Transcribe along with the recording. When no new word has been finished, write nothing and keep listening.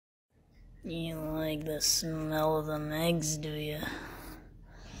You like the smell of them eggs, do you?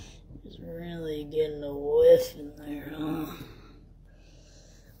 Just really getting a whiff in there, huh?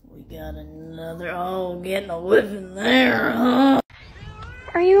 We got another, oh, getting a whiff in there, huh?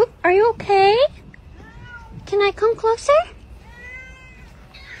 Are you okay? Can I come closer?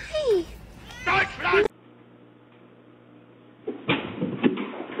 Hi.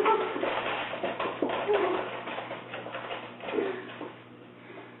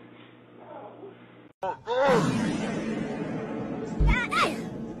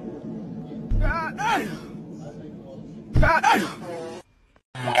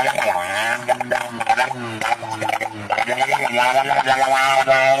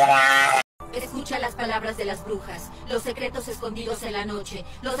 Escucha las palabras de las brujas, los secretos escondidos en la noche,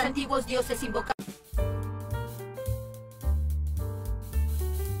 los antiguos dioses invocados.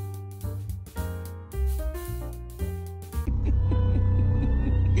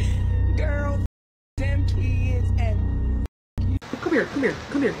 Girl, 10 kids and come here.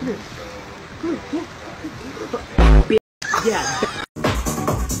 Yeah.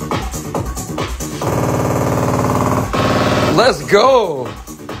 Let's go!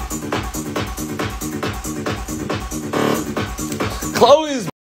 Chloe's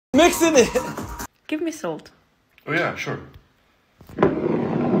mixing it! Give me salt. Oh yeah, sure.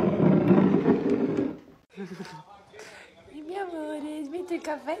 Mi amores, vete el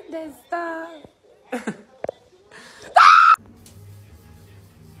café de esta.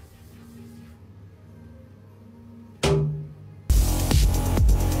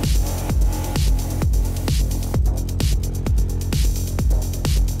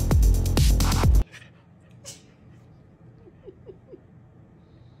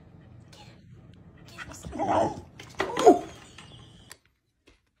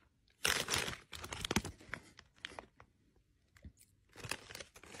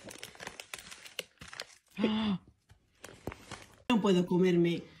 No puedo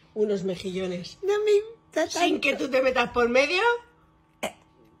comerme unos mejillones sin que tú te metas por medio.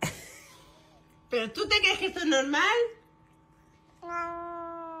 ¿Pero tú te crees que esto es normal?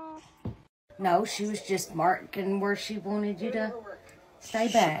 No, she was just marking where she wanted you to stay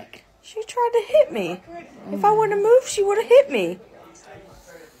back. She tried to hit me. If I wouldn't have moved, she would have hit me.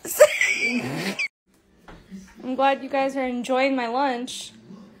 I'm glad you guys are enjoying my lunch.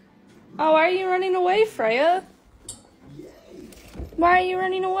 Oh, why are you running away, Freya? Why are you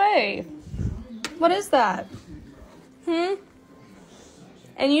running away? What is that? And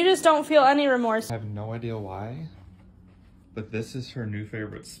you just don't feel any remorse. I have no idea why, but this is her new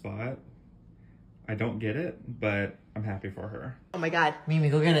favorite spot. I don't get it, but I'm happy for her. Oh my god. Mimi,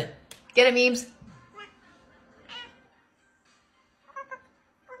 go get it. Get it, Memes.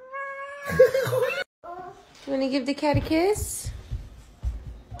 You want to give the cat a kiss?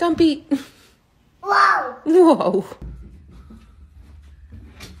 Dumpy. Wow. Whoa.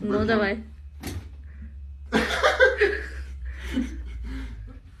 No, давай.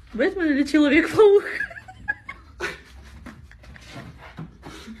 Бэтмен или Человек-паук?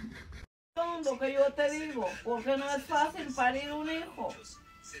 Que yo te digo, porque no es fácil parir un hijo.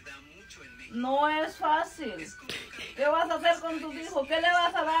 No es fácil. ¿Qué vas a hacer con tus hijos? ¿Qué le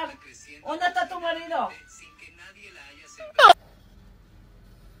vas a dar? ¿Dónde está tu marido?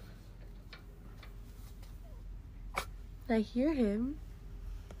 I hear him.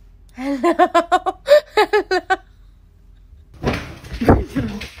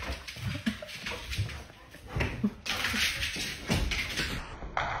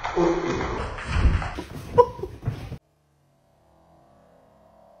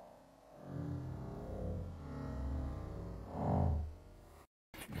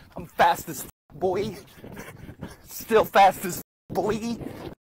 I'm fast as boy. Still fast as boy.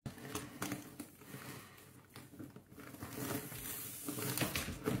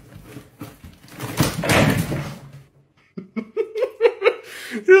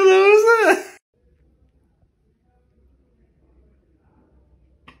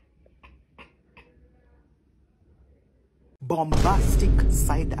 Bombastic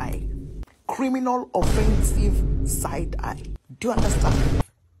side eye. Criminal offensive side eye. Do you understand?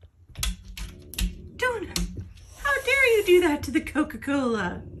 Don't. How dare you do that to the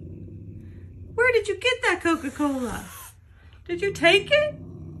Coca-Cola? Where did you get that Coca-Cola? Did you take it?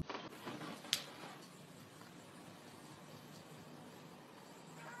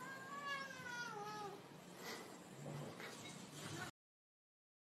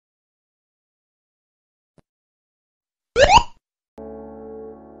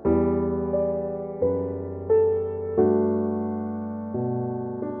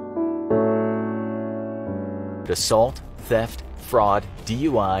 Assault, theft, fraud,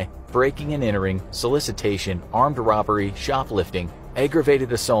 DUI, breaking and entering, solicitation, armed robbery, shoplifting,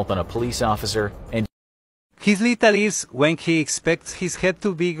 aggravated assault on a police officer, and his little ears when he expects his head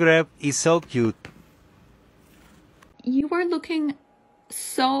to be grabbed is so cute. You are looking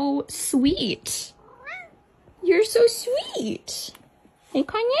so sweet. You're so sweet. Hey,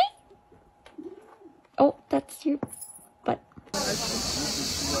 Kanye? Oh, that's your butt.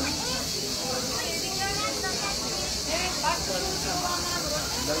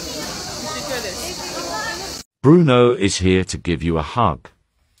 Bruno is here to give you a hug.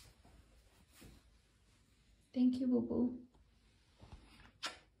 Thank you, Boo-Boo.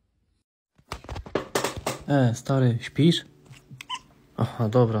 Stary, śpisz? Aha,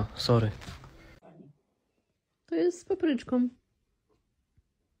 dobra, sorry. To jest z papryczką.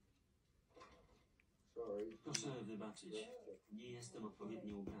 Proszę wybaczyć, nie jestem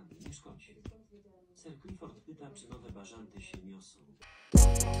odpowiednio ubrany, nie szkodzi. Sir Clifford pyta, czy nowe bażanty się niosą.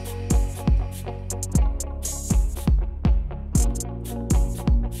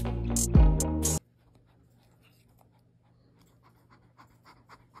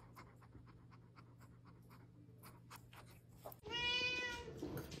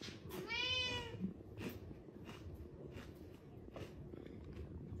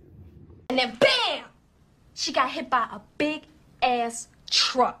 And then BAM! She got hit by a big ass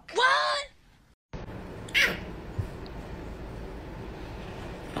truck. What?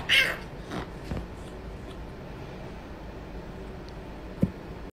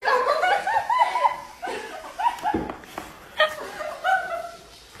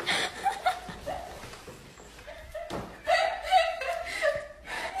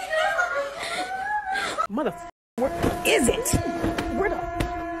 Motherfucker, where is it? Where the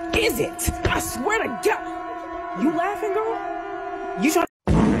is it? I swear to God. You laughing, girl? You trying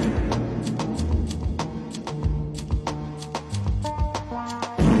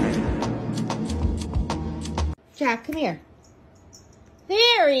Jack, come here.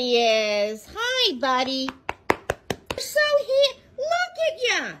 There he is. Hi, buddy. You're so here. Look at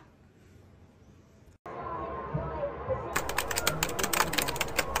ya.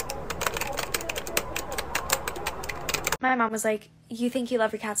 My mom was like, you think you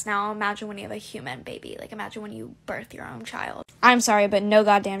love your cats now, imagine when you have a human baby. Like, imagine when you birth your own child. I'm sorry, but no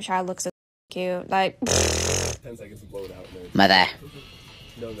goddamn child looks so cute. Like, 10 seconds to blow it out. Mother.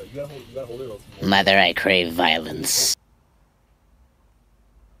 No, you gotta hold it else. Mother, I crave violence.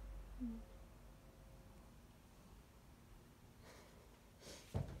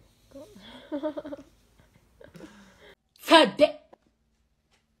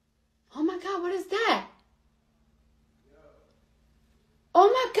 Oh my God, what is that? Oh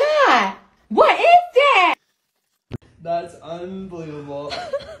my God! What is that? That's unbelievable.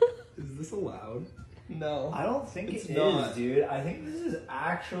 Is this allowed? No. I don't think it's it not. is, dude. I think this is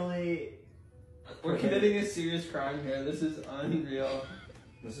actually... We're committing a serious crime here. This is unreal.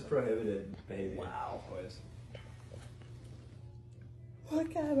 This is prohibited behavior. Wow. Boys.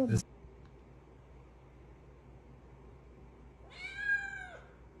 Look at him.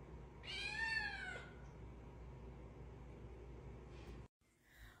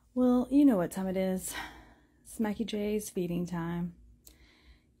 Well, you know what time it is. Smacky J's feeding time.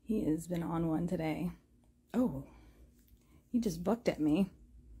 He has been on one today. Oh, he just bucked at me.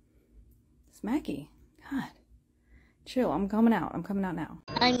 Smacky, God. Chill, I'm coming out. I'm coming out now.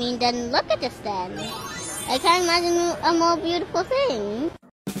 I mean, then look at this then. I can't imagine a more beautiful thing.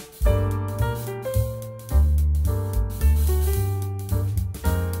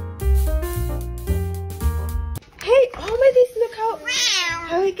 Hey, Almighty's, look how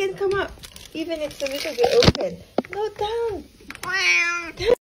he can come up, even if it's a little bit open. No, down.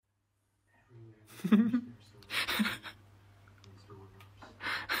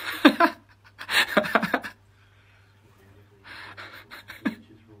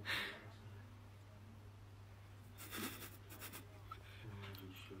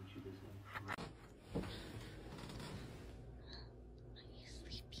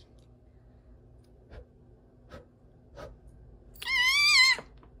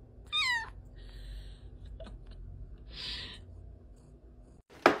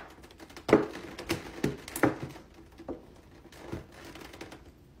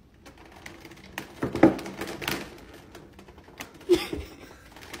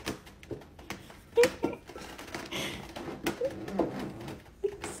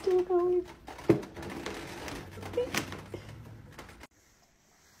 Still going.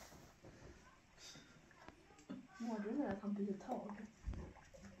 Mår du att han blir tag?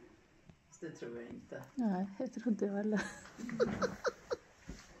 Det tror jag inte. Nej, jag trodde jag heller.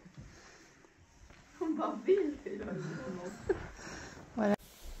 Hon bara vill till.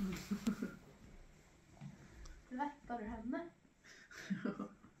 Tvättar du henne?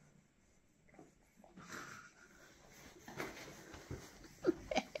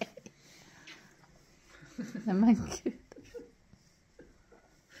 Nej men gud.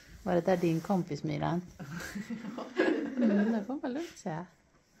 Var det där din kompis Miran? Det får man lugnt säga.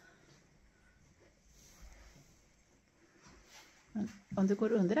 Men om du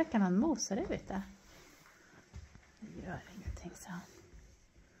går under där kan han mosa dig, vet du. Det gör ingenting, så.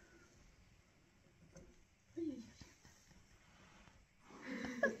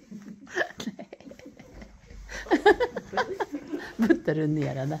 Buttar du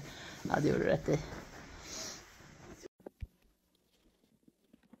ner henne? Ja, det gjorde du rätt i.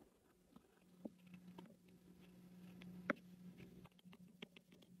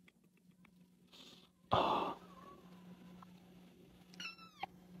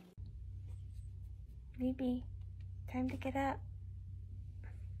 Baby, time to get up.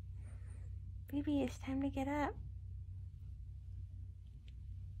 Baby, it's time to get up.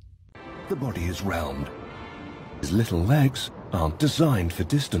 The body is round. His little legs aren't designed for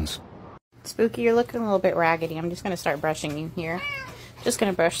distance. Spooky, you're looking a little bit raggedy. I'm just gonna start brushing you here. Just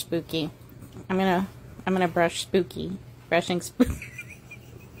gonna brush Spooky. I'm gonna brush Spooky. Brushing Spooky.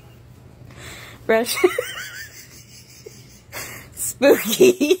 Brush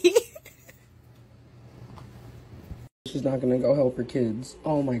Spooky. She's not gonna go help her kids.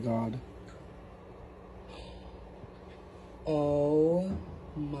 Oh my god. Oh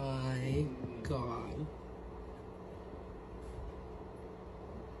my god.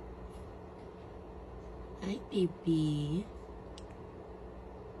 Hi, baby.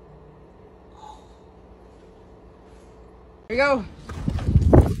 Here we go.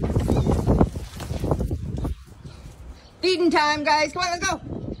 Feeding time, guys. Come on, let's go.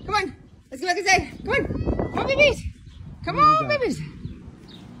 Come on. Let's go back inside. Come on. Come on, babies. Come on, babies.